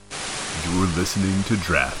You're listening to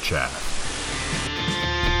Draft Chaff.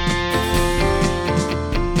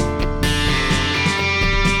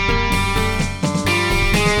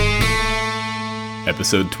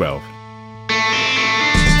 Episode 12.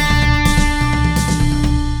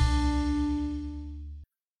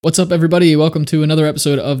 What's up, everybody? Welcome to another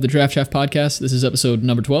episode of the Draft Chaff podcast. This is episode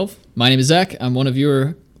number 12. My name is Zach. I'm one of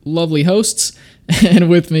your lovely hosts. And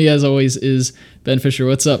with me, as always, is Ben Fisher.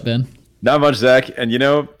 What's up, Ben? Not much, Zach. And you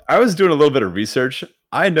know, I was doing a little bit of research.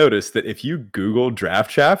 I noticed that if you Google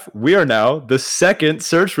Draft Chaff, we are now the second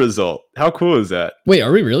search result. How cool is that? Wait,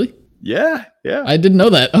 are we really? Yeah. I didn't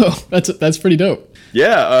know that. Oh, that's pretty dope.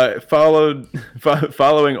 Yeah, following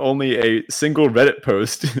only a single Reddit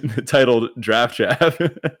post titled Draft Chaff.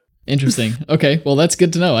 Interesting. Okay, well, that's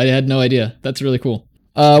good to know. I had no idea. That's really cool.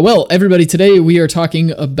 Well, everybody, today we are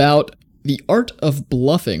talking about the art of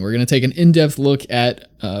bluffing. We're going to take an in-depth look at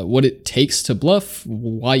what it takes to bluff,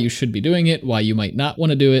 why you should be doing it, why you might not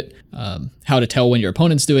want to do it, how to tell when your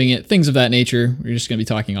opponent's doing it, things of that nature. We're just going to be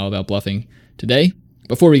talking all about bluffing today.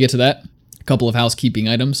 Before we get to that, a couple of housekeeping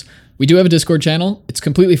items. We do have a Discord channel. It's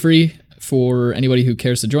completely free for anybody who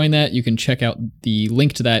cares to join that. You can check out the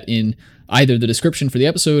link to that in either the description for the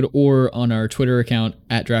episode or on our Twitter account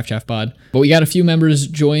at DraftChaffPod. But we got a few members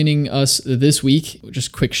joining us this week.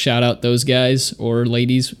 Just quick shout out those guys or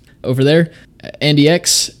ladies over there. Andy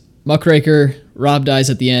X, Muckraker, Rob Dies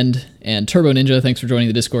at the End, and Turbo Ninja. Thanks for joining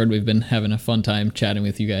the Discord. We've been having a fun time chatting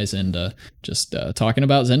with you guys and just talking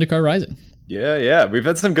about Zendikar Rising. Yeah. We've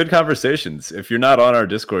had some good conversations. If you're not on our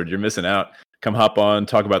Discord, you're missing out. Come hop on,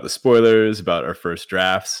 talk about the spoilers, about our first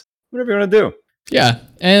drafts, whatever you want to do. Yeah.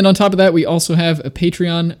 And on top of that, we also have a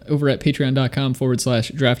Patreon over at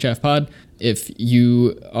patreon.com/DraftChaffPod. If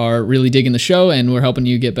you are really digging the show and we're helping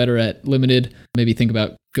you get better at Limited, maybe think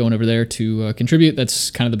about going over there to contribute.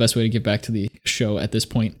 That's kind of the best way to give back to the show at this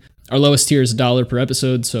point. Our lowest tier is $1 per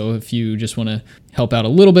episode, so if you just want to help out a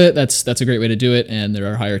little bit, that's a great way to do it, and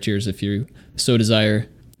there are higher tiers if you so desire.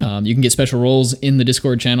 You can get special roles in the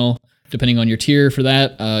Discord channel, depending on your tier for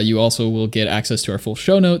that. You also will get access to our full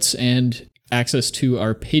show notes and access to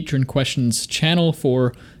our patron questions channel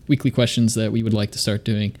for weekly questions that we would like to start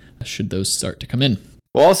doing should those start to come in.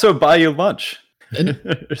 We'll also buy you lunch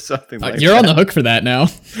or something like that. You're on the hook for that now.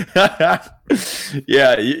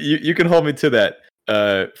 Yeah, you can hold me to that.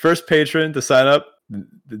 First patron to sign up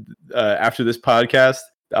after this podcast,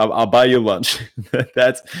 I'll buy you lunch.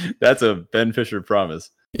 That's a Ben Fisher promise.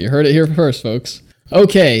 You heard it here first, folks.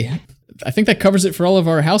 Okay, I think that covers it for all of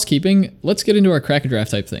our housekeeping. Let's get into our crack a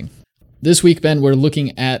draft type thing. This week, Ben, we're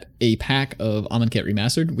looking at a pack of Amonkhet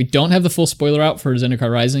Remastered. We don't have the full spoiler out for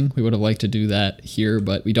Zendikar Rising. We would have liked to do that here,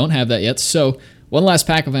 but we don't have that yet. So one last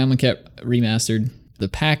pack of Amonkhet Remastered. The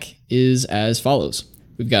pack is as follows.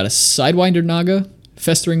 We've got a Sidewinder Naga,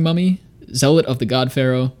 Festering Mummy, Zealot of the God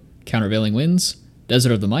Pharaoh, Countervailing Winds,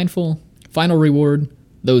 Desert of the Mindful, Final Reward,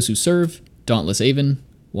 Those Who Serve, Dauntless Aven,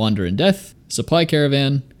 Wander in Death, Supply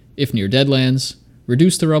Caravan, Ifnir Deadlands,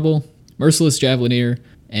 Reduce to Rubble, Merciless Javelineer,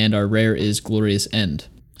 and our rare is Glorious End.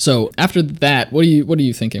 So after that, what are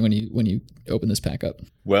you thinking when you open this pack up?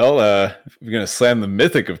 Well, we're gonna slam the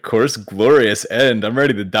mythic, of course. Glorious End. I'm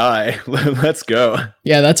ready to die. Let's go.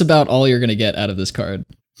 Yeah, that's about all you're gonna get out of this card.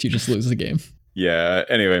 You just lose the game. Yeah.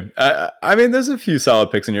 Anyway, I mean, there's a few solid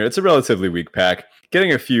picks in here. It's a relatively weak pack.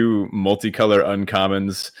 Getting a few multicolor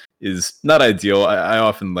uncommons is not ideal. I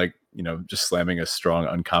often like, just slamming a strong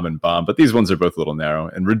uncommon bomb, but these ones are both a little narrow.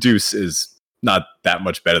 And Reduce is not that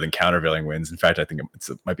much better than Countervailing Winds. In fact, I think it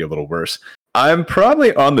might be a little worse. I'm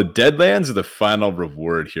probably on the Deadlands or the Final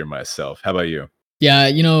Reward here myself. How about you?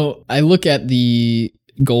 Yeah, I look at the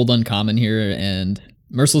gold uncommon here, and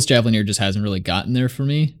Merciless Javelineer just hasn't really gotten there for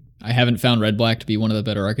me. I haven't found Red-Black to be one of the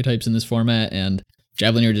better archetypes in this format, and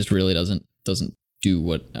Javelineer just really doesn't do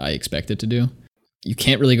what I expect it to do. You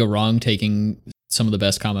can't really go wrong taking some of the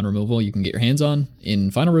best common removal you can get your hands on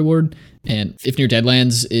in Final Reward, and Ifnir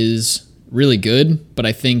Deadlands is really good, but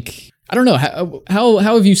I don't know, how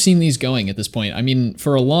have you seen these going at this point? I mean,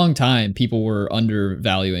 for a long time, people were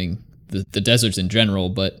undervaluing the deserts in general,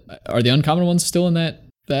 but are the uncommon ones still in that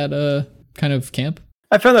kind of camp?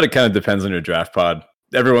 I found that it kind of depends on your draft pod.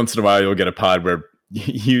 Every once in a while, you'll get a pod where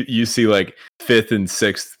you see like 5th and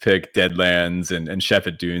 6th pick Deadlands and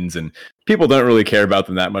Shephet Dunes, and people don't really care about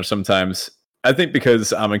them that much sometimes. I think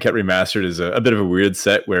because Amonkhet Remastered is a bit of a weird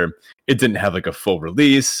set where it didn't have like a full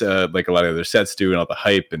release, like a lot of other sets do, and all the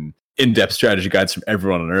hype and in-depth strategy guides from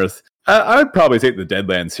everyone on Earth. I would probably take the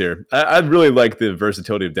Deadlands here. I really like the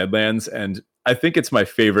versatility of Deadlands, and I think it's my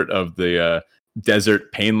favorite of the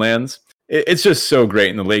desert Painlands. It's just so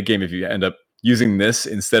great in the late game if you end up using this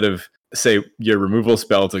instead of say your removal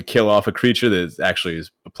spell to kill off a creature that actually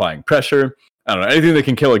is applying pressure. I don't know, anything that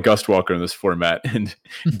can kill a Gustwalker in this format and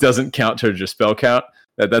doesn't count towards your spell count.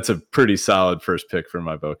 That's a pretty solid first pick for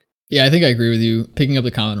my book. Yeah, I think I agree with you. Picking up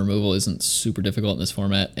the common removal isn't super difficult in this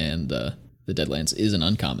format, and the Deadlands is an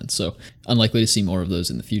uncommon, so unlikely to see more of those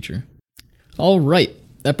in the future. All right,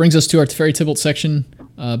 that brings us to our Teferi Tibalt section.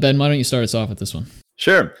 Ben, why don't you start us off with this one?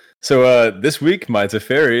 Sure. So this week, my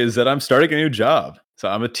Teferi is that I'm starting a new job. So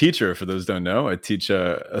I'm a teacher, for those who don't know. I teach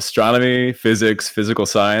astronomy, physics, physical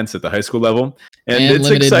science at the high school level. And it's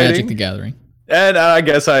limited exciting. Magic the Gathering. And I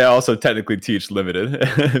guess I also technically teach limited,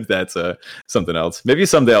 if that's something else. Maybe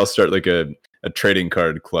someday I'll start like a trading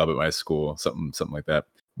card club at my school, something like that,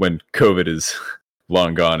 when COVID is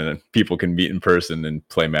long gone and people can meet in person and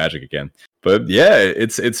play Magic again. But yeah,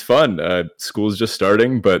 it's fun. School's just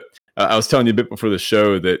starting, but I was telling you a bit before the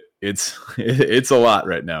show that it's a lot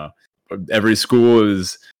right now. Every school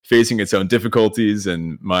is facing its own difficulties,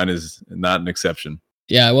 and mine is not an exception.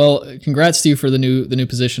 Yeah, well, congrats to you for the new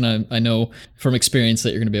position. I know from experience that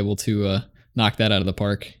you're going to be able to knock that out of the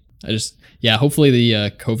park. Hopefully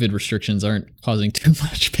the COVID restrictions aren't causing too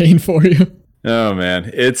much pain for you. Oh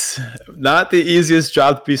man, it's not the easiest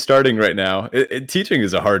job to be starting right now. Teaching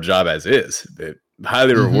is a hard job as is.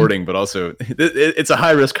 Highly rewarding, but also it's a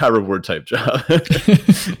high risk, high reward type job.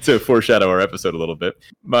 To foreshadow our episode a little bit,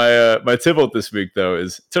 my Tibalt this week though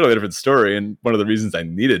is a totally different story, and one of the reasons I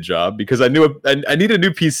need a job because I need a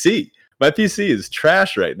new PC. My PC is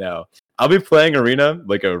trash right now. I'll be playing Arena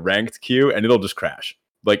like a ranked queue, and it'll just crash.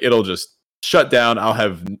 Like it'll just shut down. I'll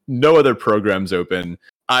have no other programs open.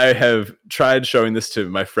 I have tried showing this to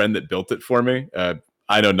my friend that built it for me.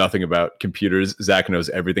 I know nothing about computers. Zach knows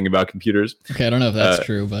everything about computers. Okay, I don't know if that's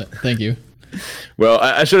true, but thank you. Well,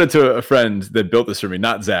 I showed it to a friend that built this for me,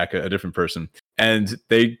 not Zach, a different person. And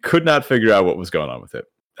they could not figure out what was going on with it.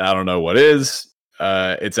 I don't know what is.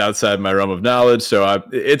 It's outside my realm of knowledge. So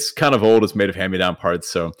it's kind of old. It's made of hand-me-down parts.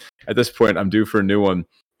 So at this point, I'm due for a new one.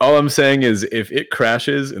 All I'm saying is if it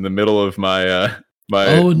crashes in the middle of my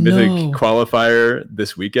Mythic qualifier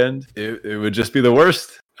this weekend, it would just be the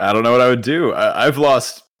worst. I don't know what I would do. I've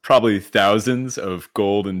lost probably thousands of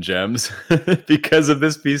gold and gems because of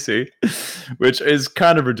this PC, which is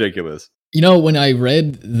kind of ridiculous. You know, when I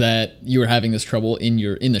read that you were having this trouble in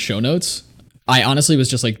the show notes, I honestly was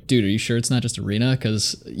just like, dude, are you sure it's not just Arena?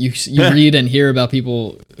 Because you read and hear about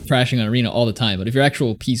people crashing on Arena all the time. But if your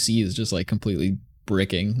actual PC is just like completely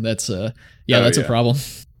bricking, that's a problem.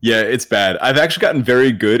 Yeah, it's bad. I've actually gotten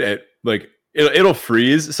very good at like it'll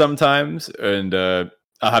freeze sometimes, and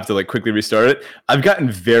I'll have to like quickly restart it. I've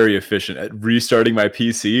gotten very efficient at restarting my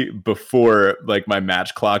PC before like my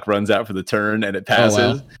match clock runs out for the turn and it passes.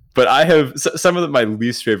 Oh, wow. But I have some of my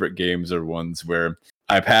least favorite games are ones where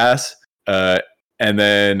I pass and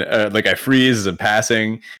then like I freeze as I'm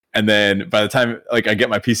passing, and then by the time like I get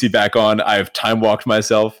my PC back on, I've time walked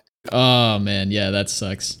myself. Oh man, yeah, that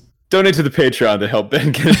sucks. Donate to the Patreon to help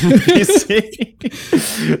Ben get a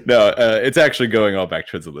PC. No, it's actually going all back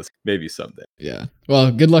towards the list. Maybe someday. Yeah. Well,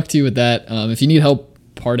 good luck to you with that. If you need help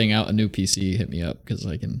parting out a new PC, hit me up because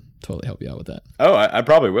I can totally help you out with that. Oh, I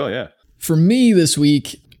probably will, yeah. For me this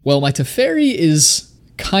week, well, my Teferi is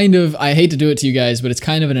kind of, I hate to do it to you guys, but it's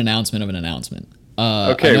kind of an announcement of an annouement.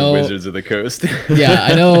 Okay, Wizards of the Coast. Yeah,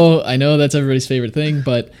 I know that's everybody's favorite thing,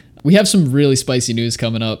 but we have some really spicy news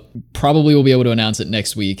coming up. Probably we'll be able to announce it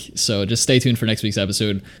next week, so just stay tuned for next week's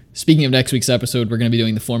episode. Speaking of next week's episode, we're going to be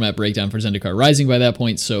doing the format breakdown for Zendikar Rising by that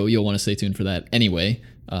point, so you'll want to stay tuned for that anyway,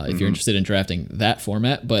 if you're interested in drafting that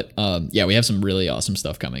format. But yeah, we have some really awesome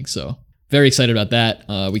stuff coming, so very excited about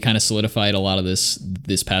that. We kind of solidified a lot of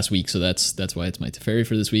this past week, so that's why it's my Teferi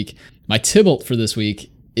for this week. My Tibalt for this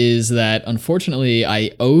week is that, unfortunately,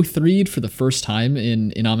 I 0-3'd for the first time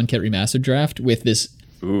in Amonkhet Remastered Draft with this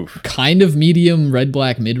kind of medium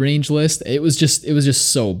red-black mid-range list. It was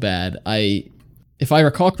just so bad. If I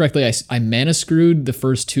recall correctly, I mana screwed the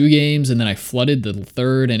first 2 games, and then I flooded the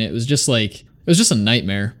third, and it was just a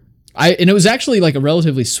nightmare. And it was actually like a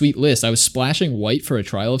relatively sweet list. I was splashing white for a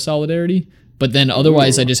Trial of Solidarity, but then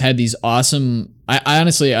otherwise I just had these awesome. I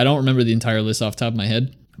honestly don't remember the entire list off the top of my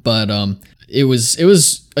head, but it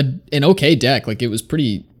was an okay deck. Like it was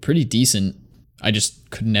pretty decent. I just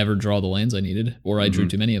could never draw the lands I needed, or I drew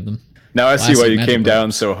too many of them. Now I see why you came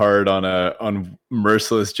down so hard on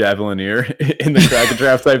Merciless Javelineer in the Kraken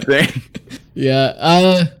draft type thing. Yeah,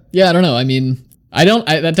 I don't know. I mean,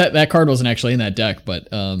 that card wasn't actually in that deck, but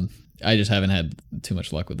I just haven't had too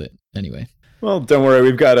much luck with it anyway. Well, don't worry,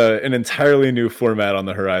 we've got an entirely new format on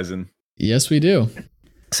the horizon. Yes, we do.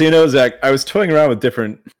 So, Zach, I was toying around with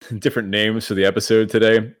different names for the episode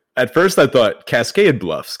today. at first I thought Cascade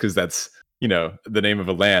Bluffs, because that's, the name of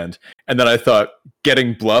a land. And then I thought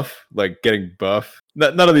getting bluff, like getting buff.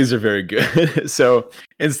 None of these are very good. So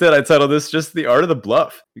instead I titled this just The Art of the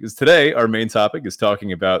Bluff, because today our main topic is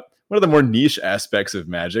talking about one of the more niche aspects of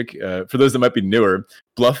Magic. For those that might be newer,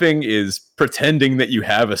 bluffing is pretending that you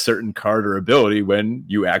have a certain card or ability when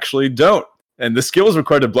you actually don't. And the skills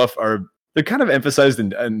required to bluff they're kind of emphasized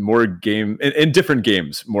in more in different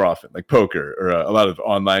games more often, like poker or a lot of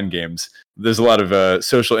online games. There's a lot of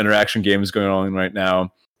social interaction games going on right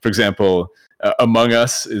now. For example, Among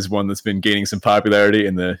Us is one that's been gaining some popularity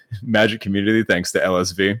in the Magic community thanks to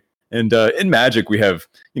LSV. And in Magic, we have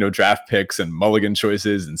draft picks and mulligan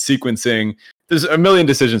choices and sequencing. There's a million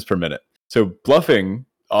decisions per minute. So bluffing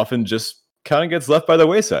often just kind of gets left by the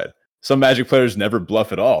wayside. Some Magic players never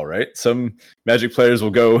bluff at all, right? Some Magic players will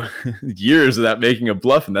go years without making a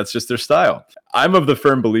bluff, and that's just their style. I'm of the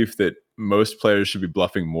firm belief that most players should be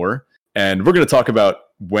bluffing more. And we're going to talk about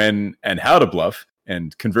when and how to bluff,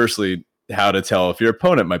 and conversely, how to tell if your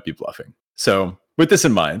opponent might be bluffing. So with this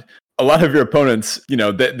in mind, a lot of your opponents,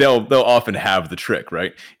 they'll often have the trick,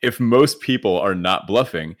 right? If most people are not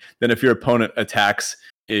bluffing, then if your opponent attacks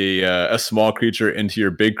a small creature into your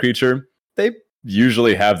big creature, they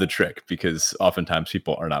usually have the trick, because oftentimes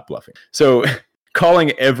people are not bluffing. So calling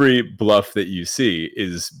every bluff that you see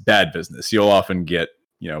is bad business. You'll often get,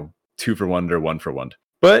 2 for 1 or 1 for 1.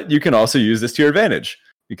 But you can also use this to your advantage,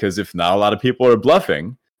 because if not a lot of people are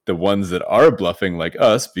bluffing, the ones that are bluffing like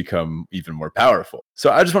us become even more powerful. So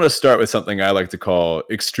I just want to start with something I like to call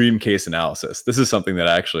extreme case analysis. This is something that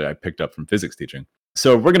I picked up from physics teaching.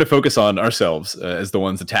 So we're going to focus on ourselves as the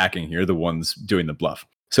ones attacking here, the ones doing the bluff.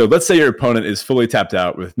 So let's say your opponent is fully tapped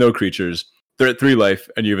out with no creatures. They're at 3 life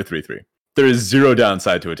and you have a 3/3. There is zero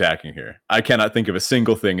downside to attacking here. I cannot think of a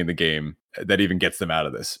single thing in the game that even gets them out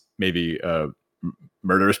of this. Maybe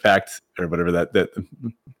Murderous Pact or whatever that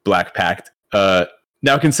Black Pact.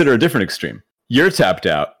 Now consider a different extreme. You're tapped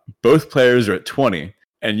out. Both players are at 20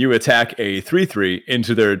 and you attack a 3/3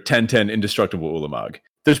 into their 10/10 indestructible Ulamog.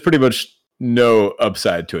 There's pretty much no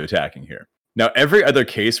upside to attacking here. Now, every other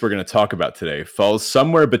case we're going to talk about today falls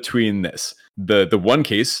somewhere between this. The one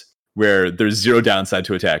case where there's zero downside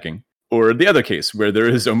to attacking, or the other case where there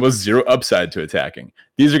is almost zero upside to attacking.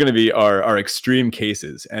 These are going to be our extreme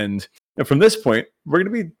cases. And from this point, we're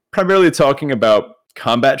going to be primarily talking about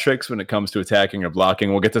combat tricks when it comes to attacking or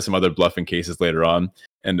blocking. We'll get to some other bluffing cases later on.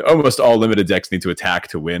 And almost all limited decks need to attack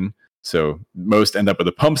to win. So most end up with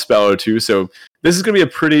a pump spell or two. So this is going to be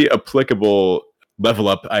a pretty applicable level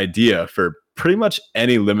up idea for pretty much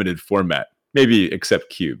any limited format, maybe except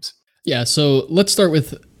cubes. Yeah, so let's start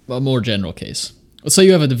with a more general case. Let's say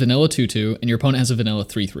you have a vanilla 2/2 and your opponent has a vanilla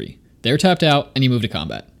 3/3. They're tapped out and you move to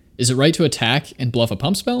combat. Is it right to attack and bluff a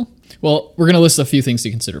pump spell? Well, we're going to list a few things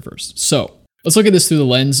to consider first. So let's look at this through the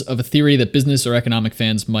lens of a theory that business or economic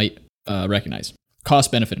fans might recognize.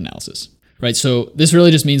 Cost-benefit analysis. Right, so this really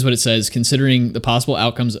just means what it says, considering the possible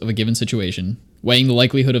outcomes of a given situation, weighing the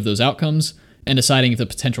likelihood of those outcomes, and deciding if the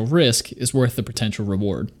potential risk is worth the potential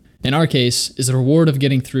reward. In our case, is the reward of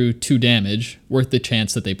getting through 2 damage worth the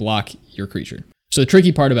chance that they block your creature? So the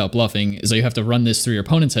tricky part about bluffing is that you have to run this through your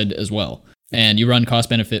opponent's head as well, and you run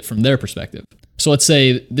cost-benefit from their perspective. So let's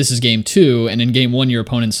say this is game 2, and in game 1 your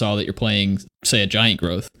opponent saw that you're playing, say, a Giant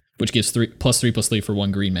Growth, which gives +3/+3 for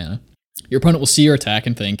 1 green mana. Your opponent will see your attack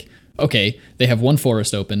and think, okay, they have 1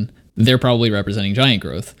 forest open, they're probably representing Giant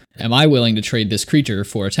Growth. Am I willing to trade this creature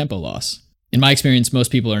for a tempo loss? In my experience,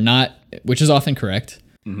 most people are not, which is often correct.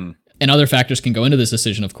 Mm-hmm. And other factors can go into this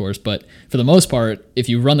decision, of course, but for the most part, if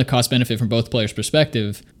you run the cost benefit from both players'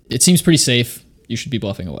 perspective, it seems pretty safe. You should be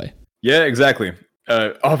bluffing away. Yeah, exactly.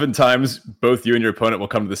 Oftentimes, both you and your opponent will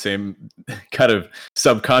come to the same kind of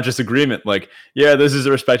subconscious agreement. Like, yeah, this is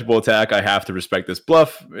a respectable attack. I have to respect this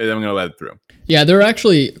bluff, and I'm going to let it through. Yeah, there are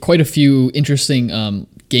actually quite a few interesting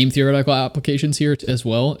game theoretical applications here as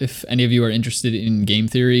well. If any of you are interested in game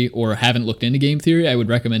theory or haven't looked into game theory, I would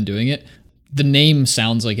recommend doing it. The name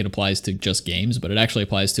sounds like it applies to just games, but it actually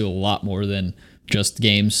applies to a lot more than just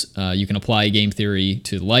games. You can apply game theory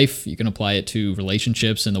to life. You can apply it to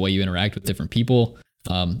relationships and the way you interact with different people,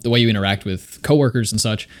 the way you interact with coworkers and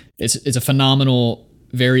such. It's a phenomenal,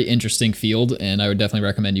 very interesting field, and I would definitely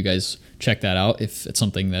recommend you guys check that out if it's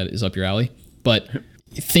something that is up your alley. But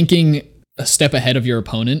thinking a step ahead of your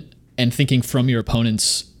opponent and thinking from your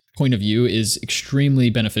opponent's point of view is extremely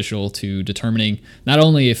beneficial to determining not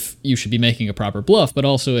only if you should be making a proper bluff, but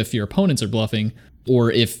also if your opponents are bluffing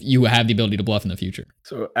or if you have the ability to bluff in the future.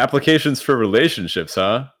 So applications for relationships,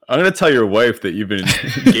 huh? I'm gonna tell your wife that you've been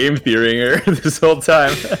game theorying her this whole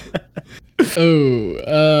time.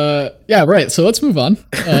 Yeah, right. So let's move on.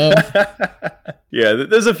 Yeah,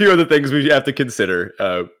 there's a few other things we have to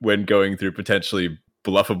consider when going through potentially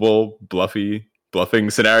bluffing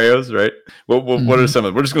scenarios, right? What are some of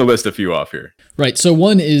them? We're just going to list a few off here. Right. So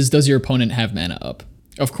one is, does your opponent have mana up?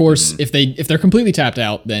 Of course, if they're completely tapped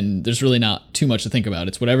out, then there's really not too much to think about.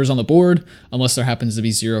 It's whatever's on the board, unless there happens to be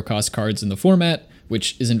 0-cost cards in the format,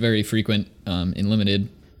 which isn't very frequent in Limited.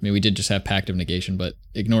 I mean, we did just have Pact of Negation, but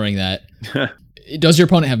ignoring that, does your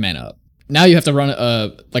opponent have mana up? Now you have to run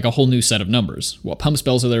a whole new set of numbers. What pump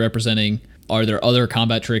spells are they representing? Are there other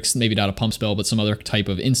combat tricks, maybe not a pump spell, but some other type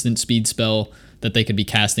of instant speed spell that they could be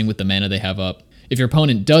casting with the mana they have up? If your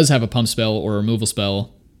opponent does have a pump spell or a removal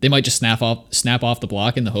spell, they might just snap off the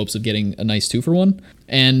block in the hopes of getting a nice 2-for-1,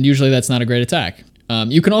 and usually that's not a great attack.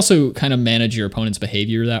 You can also kind of manage your opponent's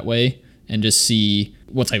behavior that way and just see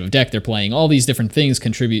what type of deck they're playing. All these different things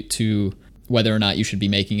contribute to whether or not you should be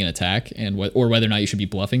making an attack or whether or not you should be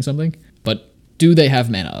bluffing something. But do they have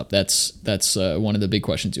mana up? That's one of the big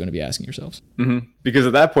questions you want to be asking yourselves. Mm-hmm. Because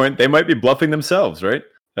at that point, they might be bluffing themselves, right?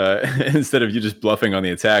 Instead of you just bluffing on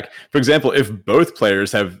the attack. For example, if both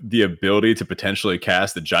players have the ability to potentially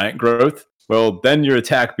cast a giant growth, well, then your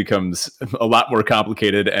attack becomes a lot more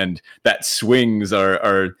complicated, and that swings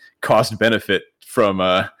our cost benefit from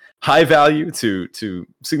high value to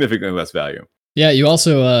significantly less value. Yeah, you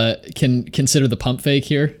also can consider the pump fake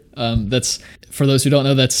here. That's, for those who don't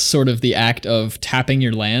know, that's sort of the act of tapping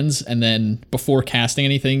your lands, and then before casting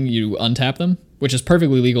anything, you untap them, which is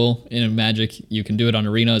perfectly legal in Magic. You can do it on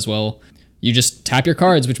Arena as well. You just tap your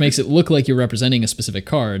cards, which makes it look like you're representing a specific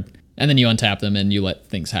card, and then you untap them and you let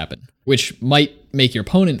things happen, which might make your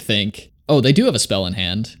opponent think, oh, they do have a spell in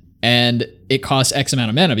hand, and it costs X amount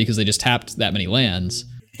of mana because they just tapped that many lands.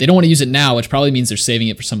 They don't want to use it now, which probably means they're saving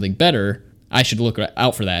it for something better. I should look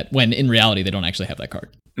out for that, when in reality, they don't actually have that card.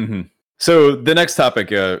 Mm-hmm. So the next topic,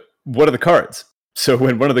 what are the cards? So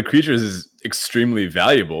when one of the creatures is extremely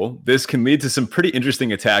valuable, this can lead to some pretty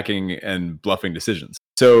interesting attacking and bluffing decisions.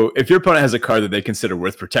 So if your opponent has a card that they consider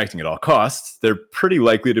worth protecting at all costs, they're pretty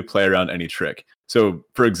likely to play around any trick. So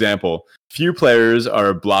for example, few players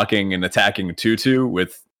are blocking and attacking 2/2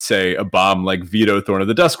 with, say, a bomb like Veto Thorn of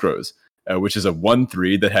the Duskrose, which is a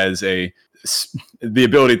 1/3 that has the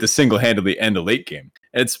ability to single-handedly end a late game.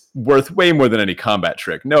 And it's worth way more than any combat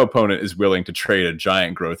trick. No opponent is willing to trade a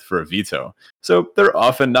giant growth for a veto. So they're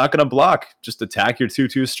often not going to block. Just attack your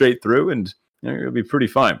 2/2 straight through and it'll be pretty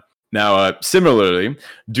fine. Now, similarly,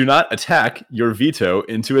 do not attack your veto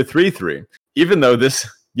into a 3/3. Even though this,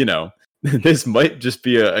 this might just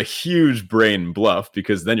be a huge brain bluff,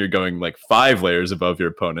 because then you're going like 5 layers above your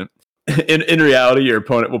opponent. In reality, your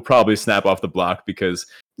opponent will probably snap off the block because,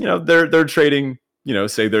 they're trading,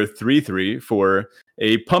 say they're 3/3 for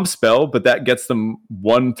a pump spell, but that gets them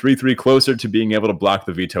 1 3/3 closer to being able to block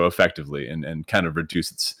the veto effectively and kind of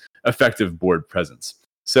reduce its effective board presence.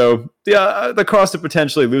 So the cost of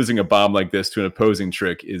potentially losing a bomb like this to an opposing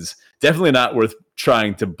trick is definitely not worth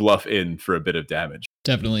trying to bluff in for a bit of damage.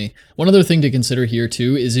 Definitely. One other thing to consider here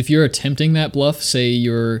too is if you're attempting that bluff, say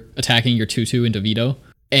you're attacking your 2/2 into veto,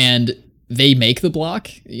 and they make the block,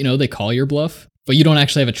 they call your bluff, but you don't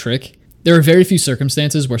actually have a trick. There are very few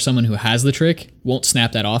circumstances where someone who has the trick won't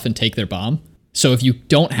snap that off and take their bomb. So if you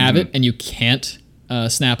don't have it and you can't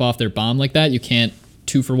snap off their bomb like that, you can't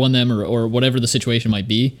 2-for-1 them or whatever the situation might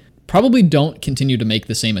be, probably don't continue to make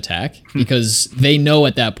the same attack because they know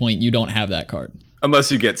at that point you don't have that card.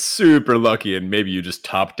 Unless you get super lucky and maybe you just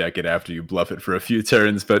top deck it after you bluff it for a few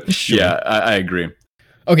turns. But sure. Yeah, I agree.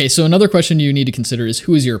 Okay, so another question you need to consider is,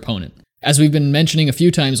 who is your opponent? As we've been mentioning a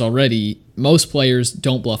few times already, most players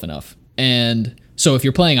don't bluff enough. And so if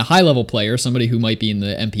you're playing a high-level player, somebody who might be in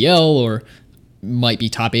the MPL or might be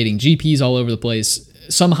top 8ing GPs all over the place,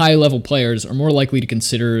 some high-level players are more likely to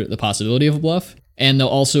consider the possibility of a bluff, and they'll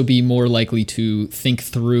also be more likely to think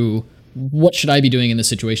through, what should I be doing in this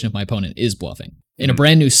situation if my opponent is bluffing? In a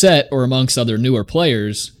brand new set or amongst other newer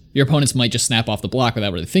players, your opponents might just snap off the block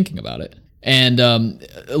without really thinking about it. And a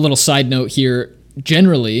little side note here,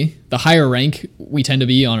 generally, the higher rank we tend to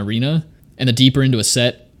be on Arena, and the deeper into a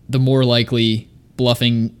set, the more likely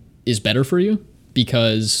bluffing is better for you,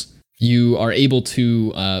 because you are able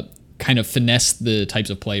to kind of finesse the types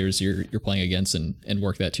of players you're playing against and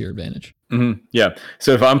work that to your advantage. Mm-hmm. Yeah.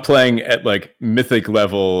 So if I'm playing at like mythic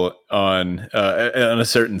level on a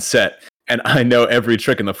certain set, and I know every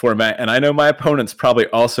trick in the format, and I know my opponents probably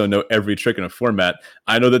also know every trick in a format,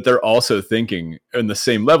 I know that they're also thinking in the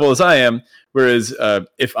same level as I am. Whereas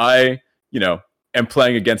if I, am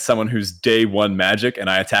playing against someone who's day 1 magic and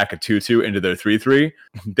I attack a 2/2 into their 3/3,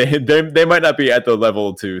 they might not be at the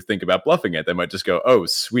level to think about bluffing it. They might just go, oh,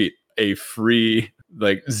 sweet, a free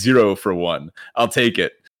like 0 for 1. I'll take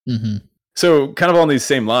it. Mm-hmm. So kind of on these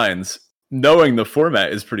same lines, knowing the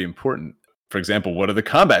format is pretty important. For example, what are the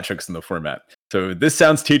combat tricks in the format? So this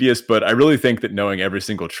sounds tedious, but I really think that knowing every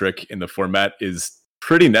single trick in the format is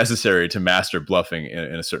pretty necessary to master bluffing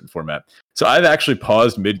in a certain format. So I've actually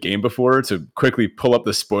paused mid-game before to quickly pull up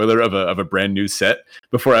the spoiler of a brand new set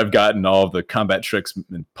before I've gotten all of the combat tricks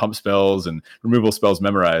and pump spells and removal spells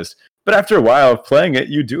memorized. But after a while of playing it,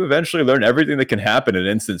 you do eventually learn everything that can happen at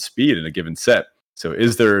instant speed in a given set. So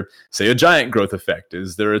is there, say, a giant growth effect?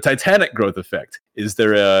 Is there a titanic growth effect? Is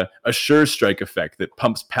there a sure strike effect that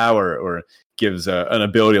pumps power or gives an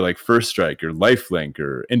ability like first strike or lifelink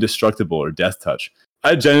or indestructible or death touch?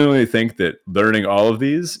 I genuinely think that learning all of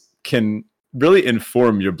these can really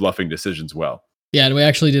inform your bluffing decisions well. Yeah, and we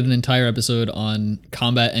actually did an entire episode on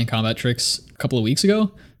combat and combat tricks a couple of weeks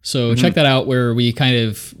ago. So check that out, where we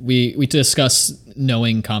we discuss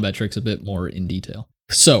knowing combat tricks a bit more in detail.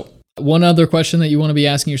 So one other question that you want to be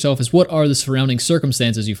asking yourself is, what are the surrounding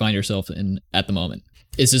circumstances you find yourself in at the moment?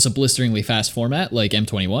 Is this a blisteringly fast format like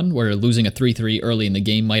M21, where losing a 3/3 early in the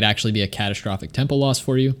game might actually be a catastrophic tempo loss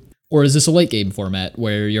for you? Or is this a late game format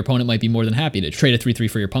where your opponent might be more than happy to trade a 3/3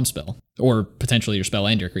 for your pump spell, or potentially your spell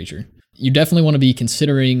and your creature? You definitely want to be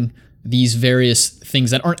considering these various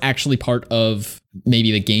things that aren't actually part of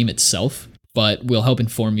maybe the game itself, but will help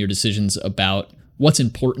inform your decisions about what's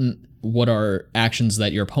important, what are actions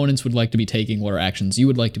that your opponents would like to be taking, what are actions you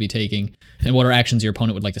would like to be taking, and what are actions your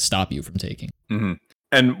opponent would like to stop you from taking. Mm-hmm.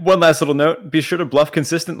 And one last little note, be sure to bluff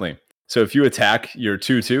consistently. So if you attack your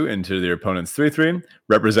 2/2 into your opponent's 3/3,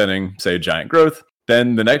 representing, say, giant growth,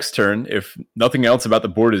 then the next turn, if nothing else about the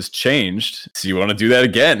board is changed, so you want to do that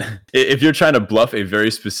again. If you're trying to bluff a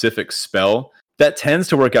very specific spell, that tends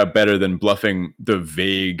to work out better than bluffing the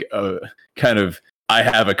vague kind of, I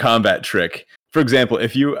have a combat trick. For example,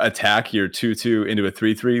 if you attack your 2/2 into a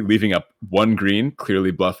 3/3, leaving up 1 green,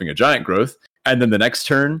 clearly bluffing a giant growth, and then the next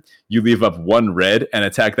turn, you leave up 1 red and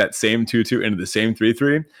attack that same 2/2 into the same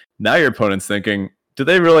 3/3, now your opponent's thinking, do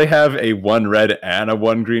they really have a 1 red and a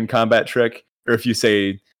 1 green combat trick? Or if you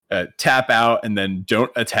say tap out and then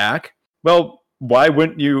don't attack, well, why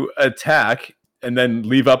wouldn't you attack and then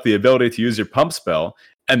leave up the ability to use your pump spell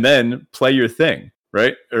and then play your thing,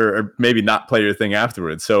 right? Or maybe not play your thing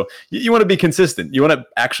afterwards. So you want to be consistent. You want to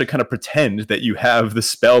actually kind of pretend that you have the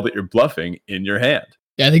spell that you're bluffing in your hand.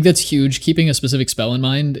 Yeah, I think that's huge. Keeping a specific spell in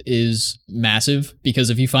mind is massive,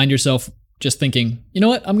 because if you find yourself just thinking, you know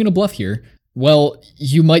what, I'm going to bluff here, well,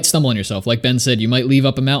 you might stumble on yourself. Like Ben said, you might leave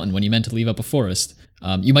up a mountain when you meant to leave up a forest.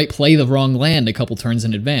 You might play the wrong land a couple turns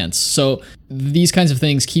in advance. So these kinds of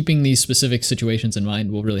things, keeping these specific situations in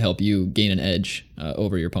mind, will really help you gain an edge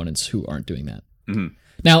over your opponents who aren't doing that. Mm-hmm.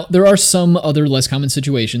 Now, there are some other less common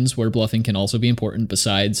situations where bluffing can also be important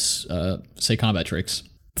besides, say, combat tricks.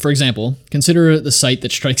 For example, consider the sight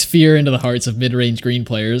that strikes fear into the hearts of mid-range green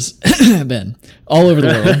players, Ben, all over the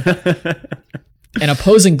world. An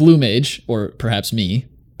opposing blue mage, or perhaps me,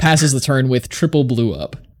 passes the turn with triple blue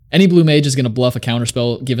up. Any blue mage is going to bluff a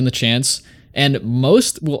counterspell given the chance, and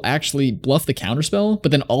most will actually bluff the counterspell,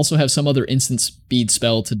 but then also have some other instant speed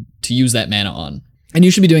spell to use that mana on. And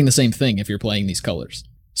you should be doing the same thing if you're playing these colors.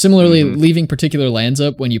 Similarly, leaving particular lands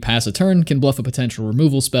up when you pass a turn can bluff a potential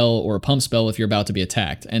removal spell or a pump spell if you're about to be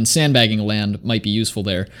attacked, and sandbagging a land might be useful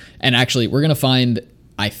there. And actually, we're going to find,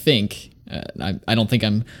 I think, I don't think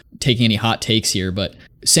I'm taking any hot takes here, but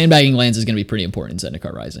sandbagging lands is going to be pretty important in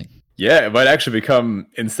Zendikar Rising. Yeah, it might actually become,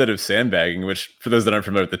 instead of sandbagging, which for those that aren't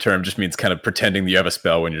familiar with the term, just means kind of pretending that you have a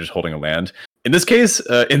spell when you're just holding a land. In this case,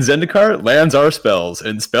 in Zendikar, lands are spells,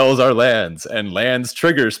 and spells are lands, and lands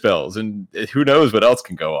trigger spells, and who knows what else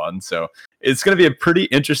can go on. So it's going to be a pretty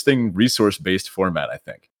interesting resource-based format, I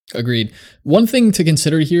think. Agreed. One thing to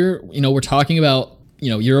consider here, we're talking about,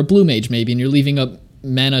 you're a blue mage maybe, and you're leaving up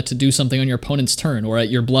mana to do something on your opponent's turn, or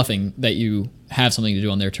you're bluffing that you have something to do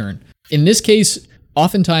on their turn. In this case,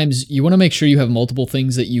 oftentimes you want to make sure you have multiple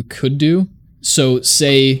things that you could do. So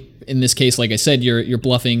say, in this case, like I said, you're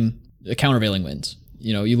bluffing a countervailing winds.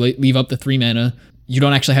 You leave up the 3 mana. You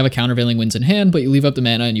don't actually have a countervailing winds in hand, but you leave up the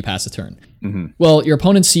mana and you pass the turn. Mm-hmm. Well, your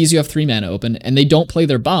opponent sees you have 3 mana open, and they don't play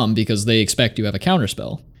their bomb because they expect you have a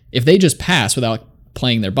counterspell. If they just pass without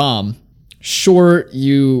playing their bomb, sure,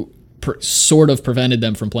 you sort of prevented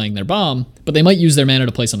them from playing their bomb, but they might use their mana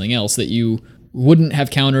to play something else that you wouldn't have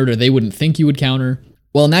countered, or they wouldn't think you would counter.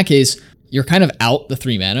 Well, in that case, you're kind of out the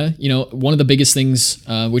 3 mana. One of the biggest things,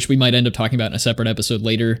 which we might end up talking about in a separate episode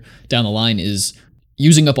later down the line, is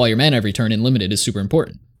using up all your mana every turn in limited is super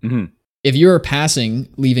important. Mhm. If you're passing,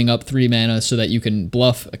 leaving up 3 mana so that you can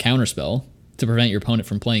bluff a counterspell to prevent your opponent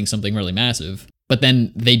from playing something really massive, but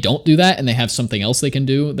then they don't do that and they have something else they can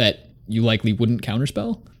do that you likely wouldn't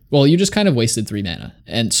counterspell, well, you just kind of wasted 3 mana.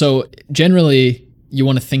 And so generally, you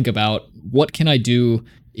want to think about, what can I do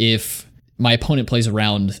if my opponent plays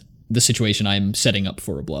around the situation I'm setting up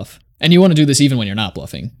for a bluff? And you want to do this even when you're not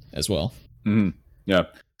bluffing as well. Mm-hmm. Yeah.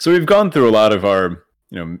 So we've gone through a lot of our,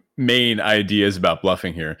 main ideas about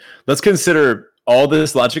bluffing here. Let's consider all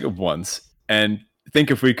this logic at once and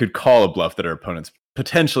think if we could call a bluff that our opponent's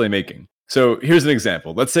potentially making. So here's an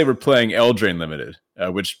example. Let's say we're playing Eldraine Limited,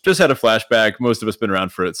 which just had a flashback. Most of us been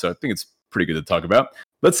around for it, so I think it's pretty good to talk about.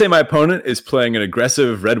 Let's say my opponent is playing an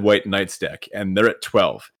aggressive red-white Knights deck, and they're at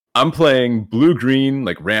 12. I'm playing blue-green,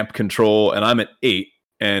 like ramp control, and I'm at 8,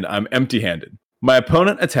 and I'm empty-handed. My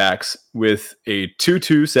opponent attacks with a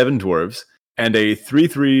 2/2 7 dwarves and a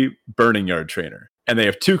 3/3 Burning Yard Trainer. And they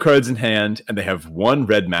have 2 cards in hand, and they have 1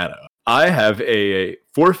 red mana. I have a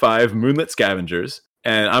 4/5 Moonlit Scavengers,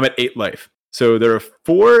 and I'm at 8 life. So there are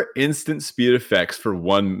 4 instant speed effects for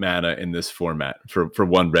 1 mana in this format, for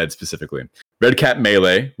 1 red specifically. Redcap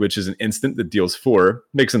Melee, which is an instant that deals 4,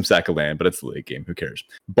 makes them sack a land, but it's the late game, who cares?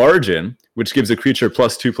 Barge In, which gives a creature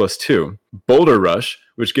 +2/+2. Boulder Rush,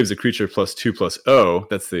 which gives a creature +2/+0,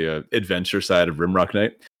 that's the adventure side of Rimrock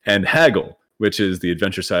Knight. And Haggle, which is the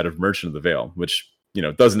adventure side of Merchant of the Veil, which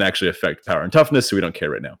doesn't actually affect power and toughness, so we don't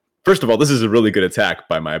care right now. First of all, this is a really good attack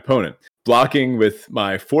by my opponent. Blocking with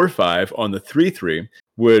my 4/5 on the 3/3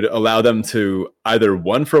 would allow them to either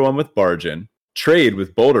 1-for-1 with Barge In, trade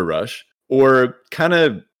with Boulder Rush, or kind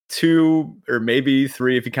of 2 or maybe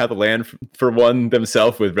 3 if you count the land for 1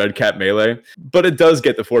 themselves with Redcap Melee. But it does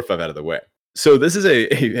get the 4/5 out of the way. So this is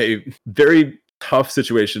a very tough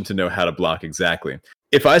situation to know how to block exactly.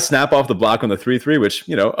 If I snap off the block on the 3/3, which,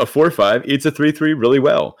 a 4/5 eats a 3/3 really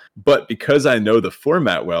well. But because I know the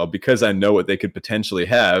format well, because I know what they could potentially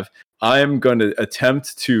have, I'm going to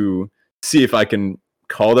attempt to see if I can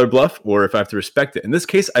call their bluff or if I have to respect it. In this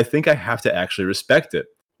case, I think I have to actually respect it.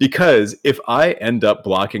 Because if I end up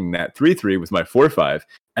blocking that 3/3 with my 4/5,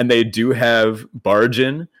 and they do have Barge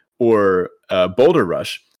In or Boulder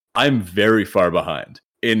Rush, I'm very far behind.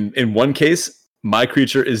 In one case, my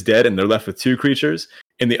creature is dead and they're left with 2 creatures.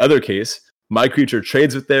 In the other case, my creature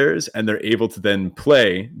trades with theirs and they're able to then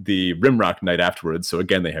play the Rimrock Knight afterwards. So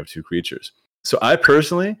again, they have 2 creatures. So I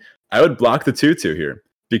would block the 2/2 here,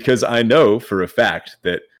 because I know for a fact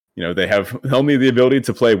that, they have only the ability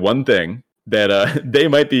to play one thing, that they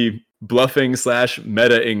might be bluffing /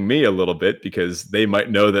 metaing me a little bit, because they might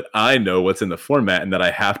know that I know what's in the format and that I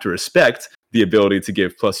have to respect the ability to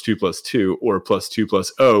give +2/+2 or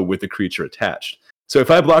 +2/+0 with the creature attached. So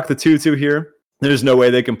if I block the 2/2 here, there's no way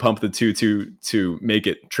they can pump the 2/2 to make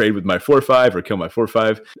it trade with my 4/5 or kill my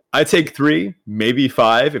 4/5. I take 3, maybe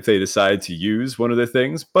 5 if they decide to use one of the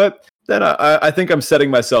things, but then I think I'm setting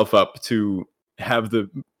myself up to have the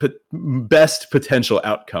best potential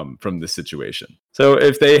outcome from this situation. So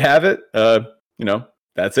if they have it,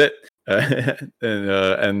 that's it.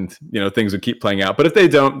 And things would keep playing out. But if they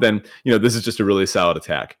don't, then this is just a really solid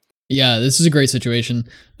attack. Yeah, this is a great situation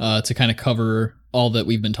to kind of cover all that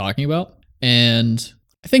we've been talking about. And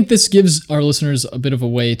I think this gives our listeners a bit of a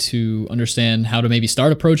way to understand how to maybe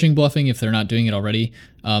start approaching bluffing if they're not doing it already.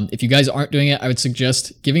 If you guys aren't doing it, I would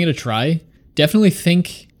suggest giving it a try. Definitely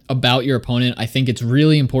think about your opponent. I think it's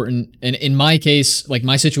really important. And in my case, like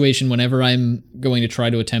my situation, whenever I'm going to try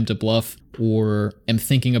to attempt a bluff or am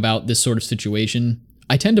thinking about this sort of situation,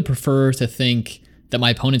 I tend to prefer to think that my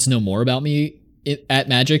opponents know more about me at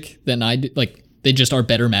Magic than I do. Like, they just are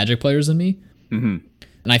better Magic players than me. Mm-hmm.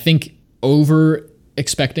 And I think over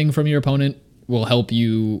expecting from your opponent will help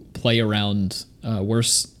you play around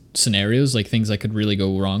worse scenarios, like things that could really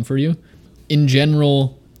go wrong for you. In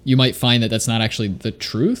general, you might find that that's not actually the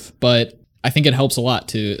truth, but I think it helps a lot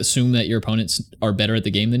to assume that your opponents are better at the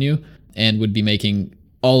game than you and would be making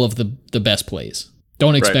all of the best plays.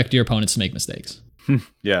 Don't expect your opponents to make mistakes.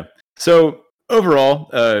 Yeah. So overall,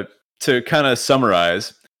 to kind of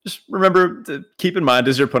summarize, just remember to keep in mind,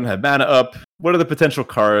 does your opponent have mana up? What are the potential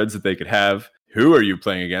cards that they could have? Who are you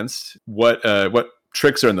playing against? What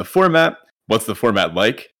tricks are in the format? What's the format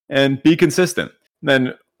like? And be consistent. And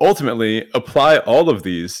then ultimately apply all of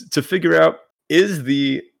these to figure out, is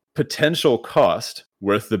the potential cost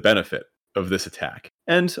worth the benefit of this attack?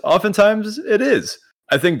 And oftentimes it is.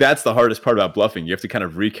 I think that's the hardest part about bluffing. You have to kind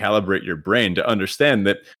of recalibrate your brain to understand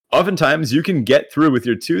that oftentimes you can get through with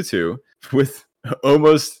your 2/2 with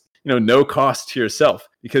almost no cost to yourself,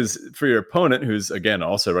 because for your opponent, who's again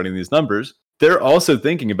also running these numbers, they're also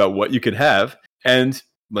thinking about what you could have, And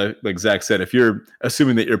like Zach said, if you're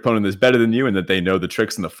assuming that your opponent is better than you and that they know the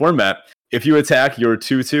tricks in the format, if you attack your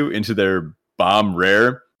 2/2 into their bomb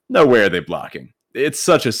rare, no way are they blocking. It's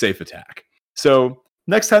such a safe attack. So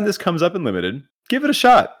next time this comes up in limited, give it a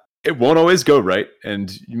shot. It won't always go right,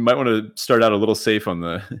 and you might want to start out a little safe on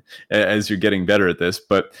the as you're getting better at this.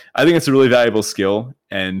 But I think it's a really valuable skill,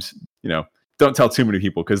 and don't tell too many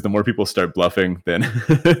people, because the more people start bluffing, then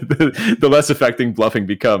the less affecting bluffing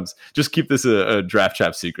becomes. Just keep this a draft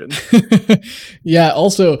chat secret. Yeah.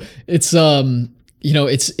 Also, it's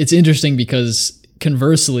it's interesting because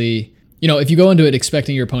conversely, if you go into it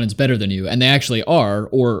expecting your opponent's better than you, and they actually are,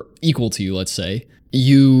 or equal to you, let's say,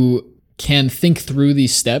 you can think through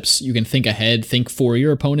these steps. You can think ahead, think for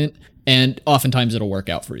your opponent, and oftentimes it'll work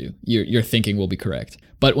out for you. Your thinking will be correct.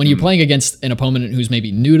 But when you're playing against an opponent who's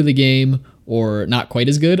maybe new to the game or not quite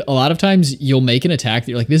as good, a lot of times you'll make an attack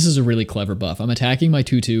that you're like, this is a really clever buff. I'm attacking my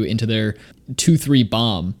 2/2 into their 2/3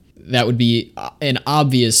 bomb. That would be an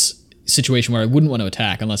obvious situation where I wouldn't want to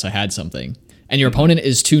attack unless I had something. And your opponent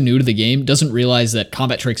is too new to the game, doesn't realize that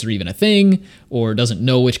combat tricks are even a thing, or doesn't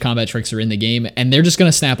know which combat tricks are in the game, and they're just going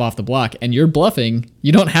to snap off the block, and you're bluffing.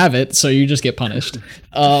 You don't have it, so you just get punished.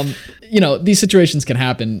 These situations can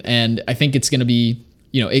happen, and I think it's going to be,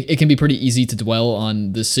 it can be pretty easy to dwell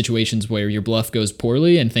on the situations where your bluff goes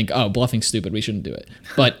poorly and think, oh, bluffing's stupid, we shouldn't do it.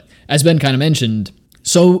 But as Ben kind of mentioned,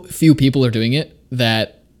 so few people are doing it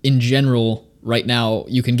that in general, right now,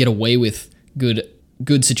 you can get away with good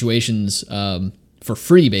situations for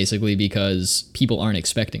free, basically, because people aren't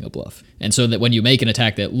expecting a bluff. And so that when you make an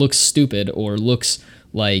attack that looks stupid or looks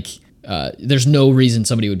like there's no reason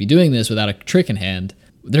somebody would be doing this without a trick in hand,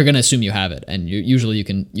 they're going to assume you have it, and usually you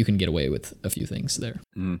can get away with a few things there.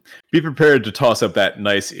 Be prepared to toss up that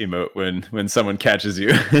nice emote when someone catches you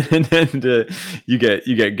and you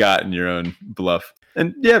get got in your own bluff.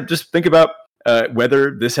 And yeah, just think about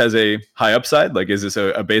whether this has a high upside. Like, is this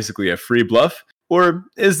basically a free bluff, or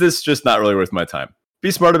is this just not really worth my time?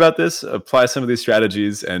 Be smart about this. Apply some of these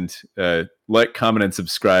strategies, and like, comment, and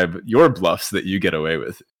subscribe your bluffs that you get away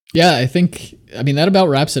with. Yeah, I mean that about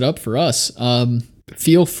wraps it up for us.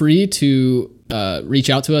 Feel free to reach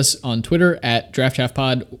out to us on Twitter at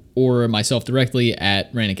DraftChaffPod, or myself directly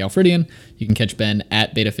at Rannick Alfredian. You can catch Ben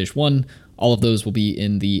at BetaFish1. All of those will be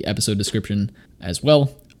in the episode description as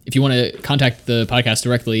well. If you want to contact the podcast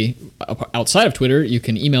directly outside of Twitter, you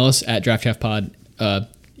can email us at DraftChaffPod.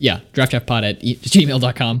 DraftChaffPod at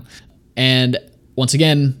gmail.com. And once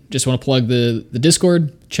again, just want to plug the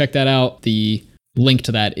Discord. Check that out. The link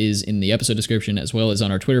to that is in the episode description, as well as on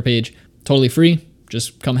our Twitter page. Totally free.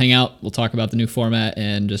 Just come hang out. We'll talk about the new format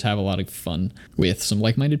and just have a lot of fun with some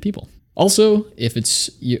like-minded people. Also, if it's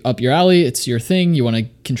up your alley, it's your thing, you want to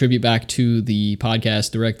contribute back to the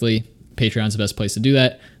podcast directly, Patreon's the best place to do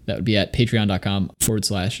that. That would be at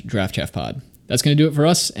patreon.com/DraftChaffPod. That's going to do it for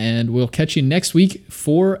us, and we'll catch you next week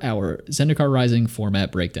for our Zendikar Rising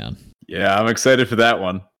format breakdown. Yeah, I'm excited for that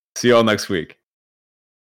one. See you all next week.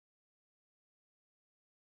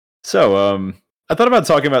 So, I thought about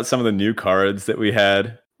talking about some of the new cards that we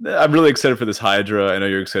had. I'm really excited for this Hydra. I know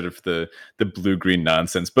you're excited for the blue-green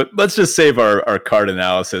nonsense, but let's just save our card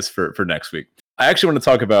analysis for next week. I actually want to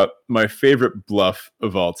talk about my favorite bluff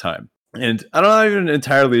of all time. And I'm not even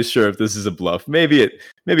entirely sure if this is a bluff. Maybe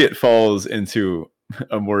it falls into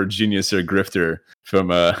a more genius or grifter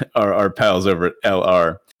from our pals over at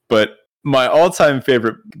LR. But my all-time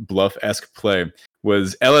favorite bluff-esque play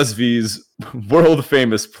was LSV's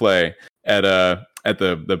world-famous play at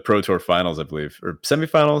the Pro Tour Finals, I believe, or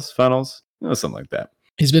semifinals, finals, something like that.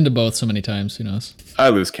 He's been to both so many times, who knows? I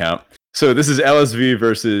lose count. So this is LSV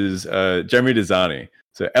versus Jeremy Dezani.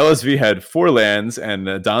 So LSV had 4 lands and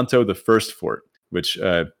Danto the first fort, which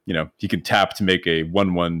he can tap to make a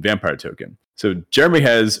 1/1 vampire token. So Jeremy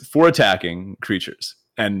has 4 attacking creatures,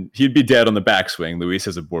 and he'd be dead on the backswing. Luis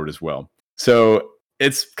has a board as well. So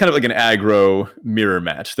it's kind of like an aggro mirror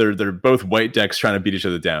match. They're both white decks trying to beat each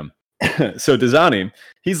other down. So Dezani,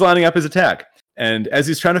 he's lining up his attack. And as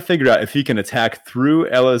he's trying to figure out if he can attack through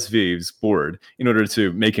LSV's board in order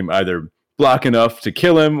to make him either block enough to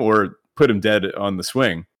kill him or put him dead on the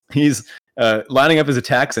swing, he's lining up his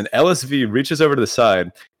attacks, and LSV reaches over to the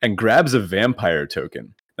side and grabs a vampire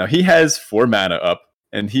token. Now he has 4 mana up,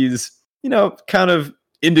 and he's, kind of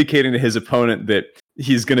indicating to his opponent that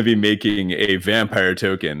he's going to be making a vampire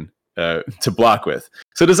token to block with.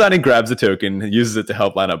 So Dezani grabs the token, uses it to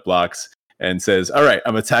help line up blocks, and says, all right,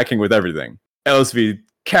 I'm attacking with everything. LSV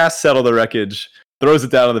casts Settle the Wreckage, throws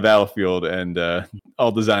it down on the battlefield, and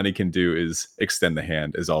all Dezani can do is extend the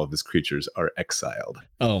hand as all of his creatures are exiled.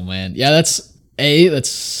 Oh, man. Yeah, that's That's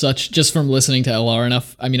such, just from listening to LR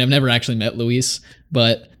enough. I mean, I've never actually met Luis,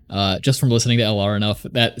 but just from listening to LR enough,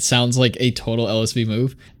 that sounds like a total LSV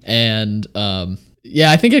move. And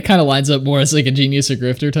yeah, I think it kind of lines up more as like a genius or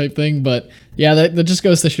grifter type thing. But yeah, that just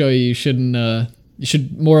goes to show you shouldn't, you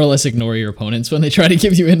should more or less ignore your opponents when they try to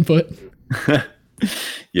give you input.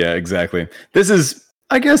 Yeah, exactly. This is,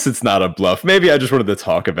 I guess it's not a bluff. Maybe I just wanted to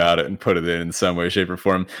talk about it and put it in some way, shape, or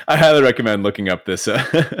form. I highly recommend looking up this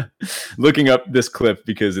clip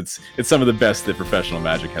because it's some of the best that professional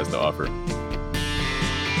Magic has to offer.